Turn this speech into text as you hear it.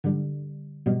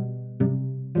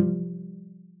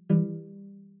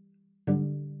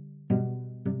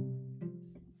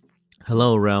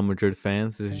Hello, Real Madrid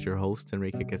fans. This is your host,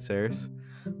 Enrique Caceres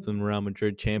from the Real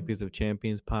Madrid Champions of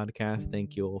Champions podcast.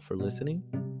 Thank you all for listening.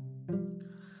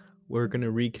 We're going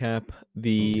to recap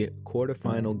the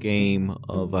quarterfinal game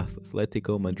of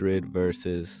Atletico Madrid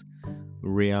versus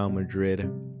Real Madrid.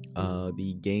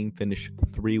 The game finished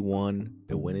 3-1.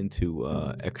 It went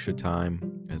into extra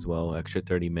time as well, extra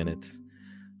 30 minutes.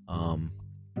 A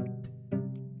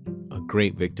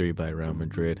great victory by Real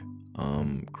Madrid.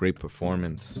 Great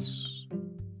performance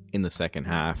in the second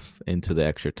half into the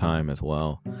extra time as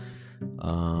well.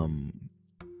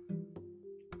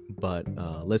 But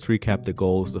let's recap the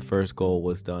goals. The first goal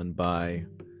was done by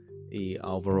the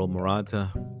Alvaro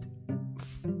Morata,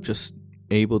 just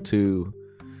able to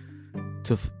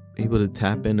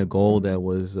tap in a goal that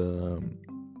was the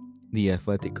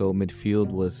Atletico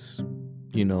midfield was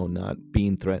not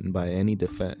being threatened by any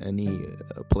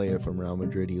player from Real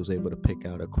Madrid. He was able to pick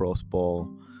out a cross ball,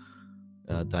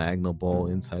 diagonal ball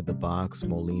inside the box.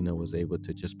 Molina was able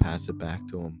to just pass it back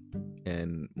to him,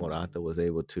 and Morata was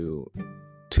able to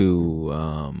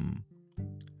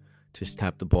just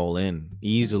tap the ball in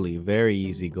easily. Very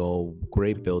easy goal.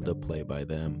 Great build-up play by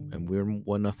them, and we're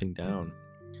 1-0 down.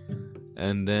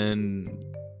 And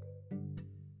then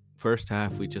first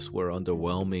half we just were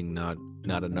underwhelming.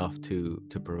 Not enough to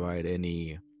provide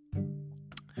any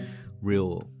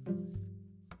real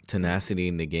tenacity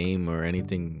in the game or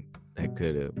anything that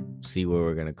could see where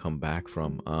we're going to come back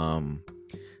from.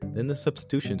 Then the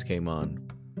substitutions came on,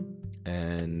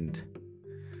 and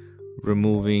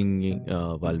removing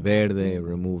Valverde,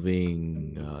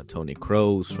 removing Toni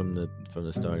Kroos from the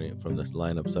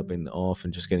lineup, subbing off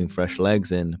and just getting fresh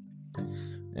legs in,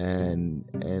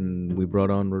 and we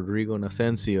brought on Rodrygo and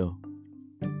Asensio,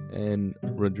 and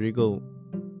Rodrygo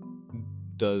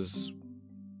does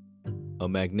a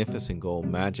magnificent goal,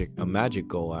 a magic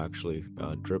goal actually,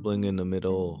 dribbling in the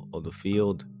middle of the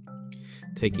field,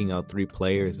 taking out three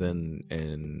players, and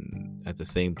at the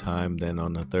same time, then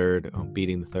on the third,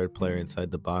 beating the third player inside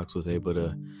the box, was able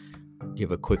to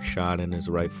give a quick shot in his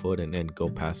right foot and then go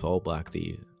past All Black,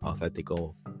 the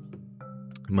Atletico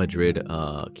Madrid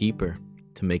keeper,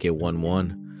 to make it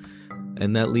 1-1.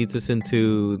 And that leads us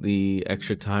into the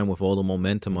extra time with all the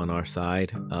momentum on our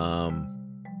side.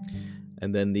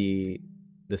 And then the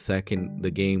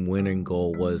game winning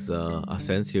goal was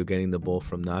Asensio getting the ball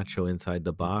from Nacho inside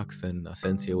the box, and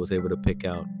Asensio was able to pick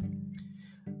out,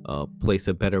 place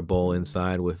a better ball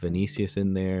inside with Vinicius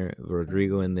in there,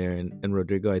 Rodrygo in there, and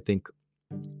Rodrygo, I think,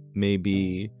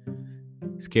 maybe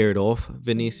scared off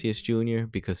Vinicius Jr.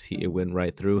 because it went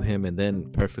right through him, and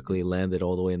then perfectly landed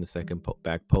all the way in the second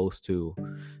back post to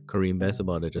Karim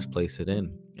Benzema to just place it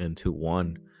in, and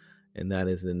 2-1. And that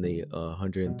is in the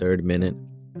 103rd minute.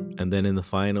 And then in the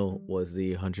final was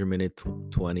the 100-minute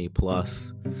 20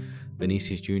 plus.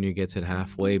 Vinicius Jr. gets it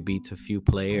halfway, beats a few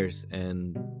players,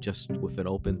 and just with an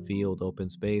open field, open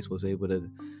space, was able to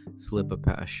slip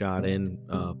a shot in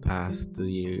past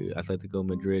the Atletico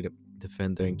Madrid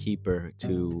defender and keeper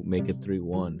to make it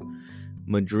 3-1.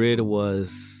 Madrid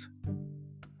was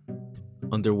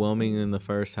underwhelming in the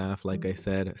first half, like I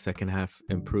said. Second half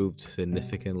improved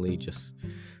significantly, just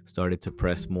started to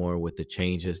press more with the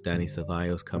changes. Dani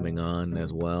Ceballos coming on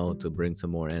as well to bring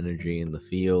some more energy in the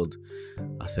field.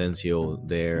 Asensio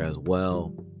there as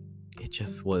well. It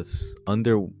just was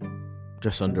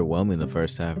underwhelming the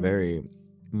first half. Very,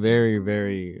 very,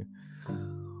 very.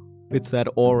 It's that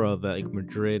aura that like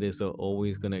Madrid is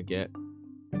always gonna get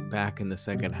back in the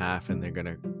second half, and they're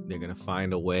gonna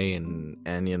find a way, and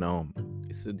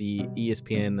so the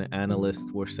ESPN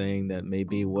analysts were saying that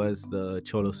maybe it was the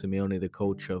Cholo Simeone, the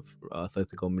coach of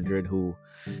Atletico Madrid, who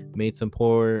made some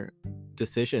poor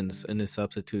decisions in his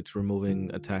substitutes, removing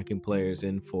attacking players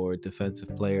in for defensive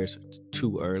players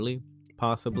too early,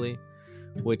 possibly,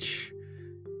 which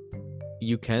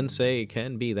you can say it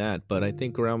can be that, but I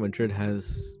think Real Madrid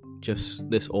has just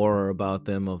this aura about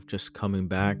them of just coming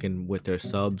back and with their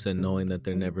subs and knowing that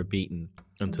they're never beaten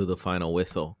until the final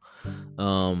whistle.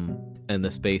 And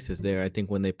the space is there. I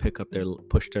think when they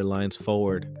push their lines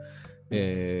forward,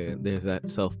 there's that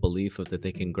self-belief of that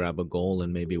they can grab a goal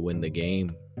and maybe win the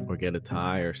game or get a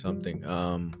tie or something.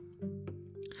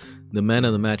 The man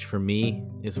of the match for me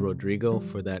is Rodrygo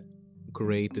for that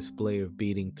great display of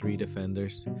beating three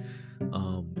defenders.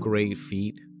 Great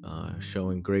feet,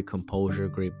 showing great composure,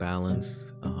 great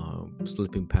balance,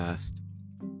 slipping past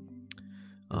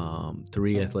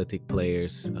three athletic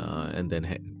players, and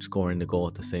then scoring the goal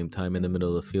at the same time in the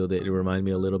middle of the field. It reminded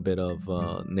me a little bit of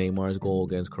Neymar's goal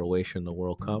against Croatia in the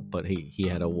World Cup, but he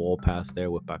had a wall pass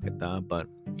there with Paquetá. But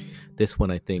this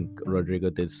one, I think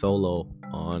Rodrygo did solo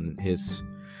on his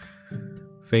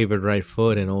favored right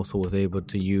foot, and also was able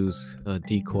to use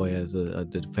decoy as a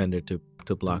defender to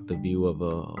block the view of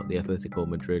the Atletico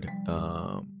Madrid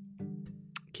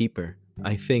keeper.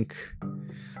 I think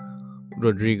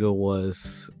Rodrygo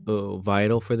was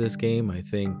vital for this game. I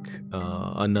think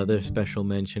another special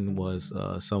mention was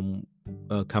some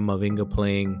Camavinga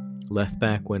playing left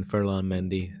back when Ferland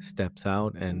Mendy steps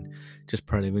out, and just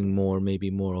having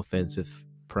maybe more offensive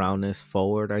prowess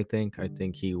forward. I think it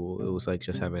was like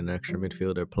just having an extra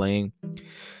midfielder playing,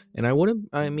 and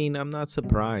I'm not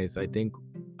surprised. I think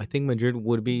Madrid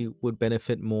would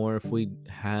benefit more if we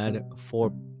had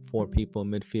four people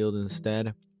in midfield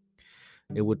instead.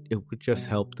 It would just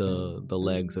help the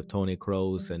legs of Toni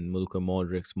Kroos and Luka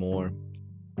Modric more.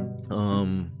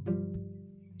 Um,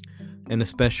 and a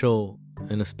special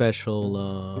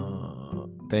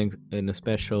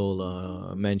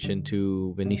mention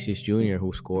to Vinicius Jr.,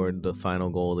 who scored the final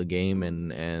goal of the game,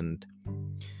 and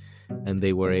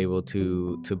they were able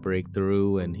to break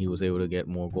through, and he was able to get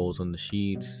more goals on the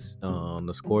sheets, on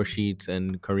the score sheets,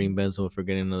 and Karim Benzema for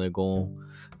getting another goal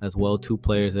as well. Two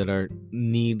players that are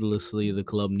needlessly, the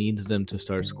club needs them to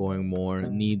start scoring more,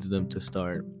 needs them to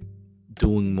start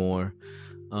doing more.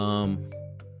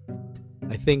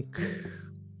 I think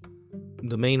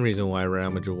the main reason why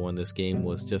Real Madrid won this game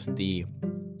was just the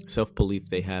self-belief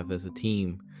they have as a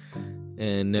team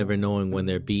and never knowing when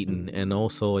they're beaten. And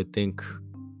also, I think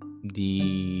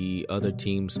the other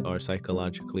teams are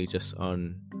psychologically just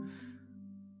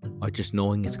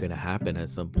knowing it's going to happen at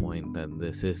some point, that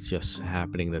this is just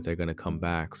happening, that they're going to come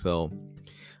back. So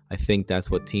I think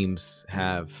that's what teams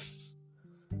have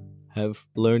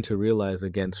learned to realize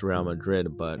against Real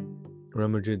Madrid. But Real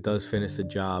Madrid does finish the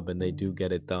job, and they do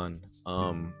get it done.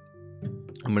 And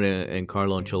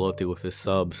Carlo Ancelotti with his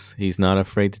subs, he's not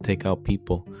afraid to take out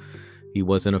people. He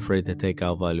wasn't afraid to take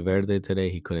out Valverde today.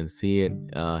 He couldn't see it.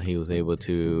 He was able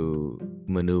to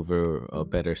maneuver a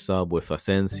better sub with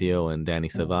Asensio and Dani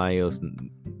Ceballos,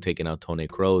 taking out Toni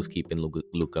Kroos, keeping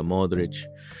Luka Modric,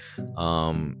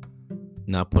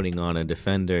 not putting on a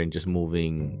defender, and just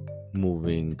moving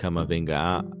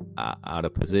Camavinga out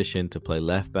of position to play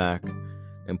left back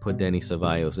and put Dani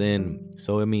Ceballos in.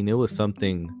 So I mean, it was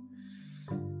something.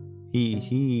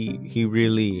 He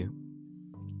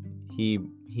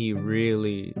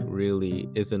really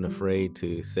isn't afraid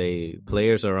to say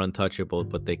players are untouchable,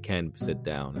 but they can sit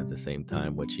down at the same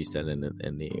time, which he said in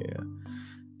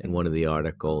one of the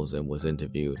articles, and was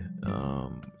interviewed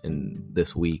in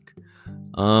this week.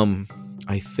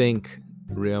 I think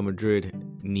Real Madrid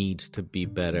needs to be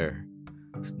better,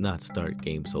 not start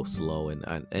games so slow,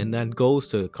 and that goes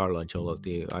to Carlo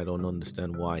Ancelotti. I don't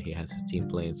understand why he has his team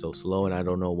playing so slow, and I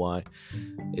don't know why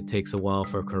it takes a while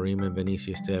for Karim and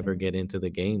Vinicius to ever get into the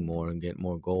game more and get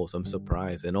more goals. I'm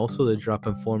surprised. And also the drop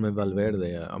in form in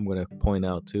Valverde, I'm going to point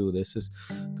out too, this is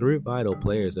three vital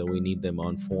players that we need them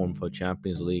on form for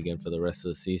Champions League and for the rest of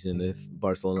the season if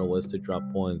Barcelona was to drop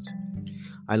points.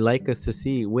 I'd like us to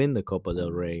see win the Copa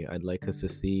del Rey. I'd like us to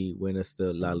see win us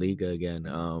the La Liga again.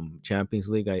 Champions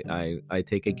League, I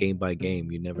take it game by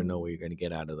game. You never know what you're going to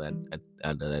get out of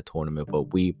that tournament.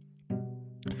 But we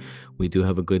do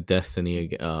have a good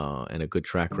destiny and a good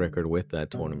track record with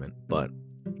that tournament. But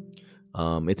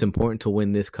it's important to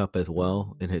win this cup as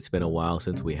well, and it's been a while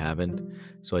since we haven't.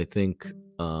 So I think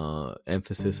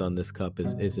emphasis on this cup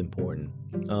is important.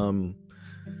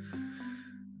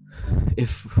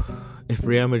 If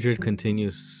Real Madrid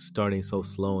continues starting so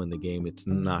slow in the game, it's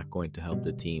not going to help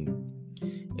the team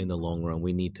in the long run.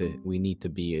 We need to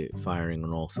be firing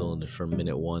on all cylinders from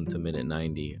minute 1 to minute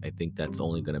 90. I think that's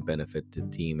only going to benefit the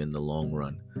team in the long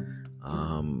run.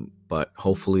 But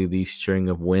hopefully these string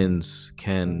of wins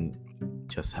can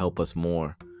just help us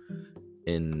more,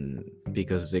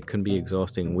 because it can be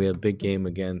exhausting. We have a big game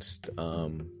against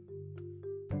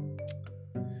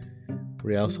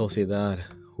Real Sociedad,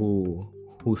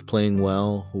 who's playing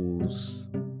well, who's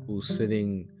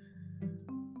sitting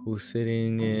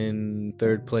in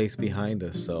third place behind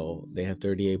us. So they have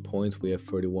 38 points. We have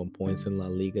 41 points in La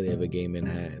Liga. They have a game in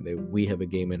hand. We have a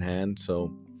game in hand.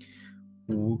 So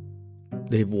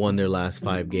they've won their last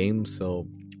 5 games. So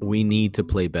we need to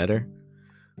play better.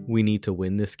 We need to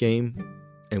win this game,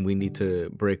 and we need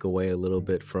to break away a little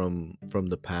bit from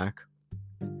the pack.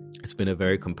 It's been a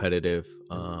very competitive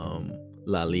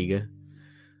La Liga.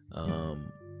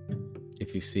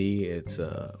 If you see, it's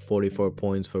 44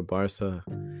 points for Barca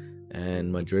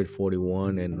and Madrid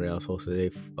 41 and Real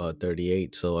Sociedad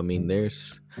 38. So I mean,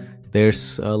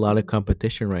 there's a lot of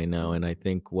competition right now, and I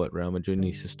think what Real Madrid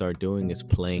needs to start doing is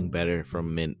playing better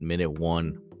from minute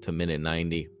 1 to minute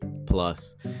 90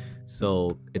 plus.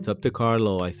 So it's up to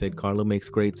Carlo. I said Carlo makes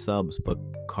great subs, but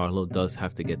Carlo does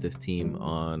have to get this team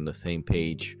on the same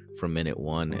page from minute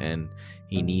one, and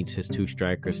he needs his two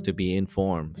strikers to be in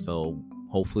form. So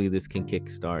hopefully this can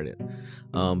kickstart it.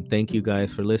 Thank you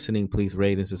guys for listening. Please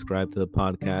rate and subscribe to the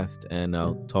podcast, and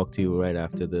I'll talk to you right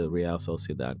after the Real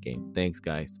Sociedad game. Thanks,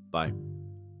 guys. Bye.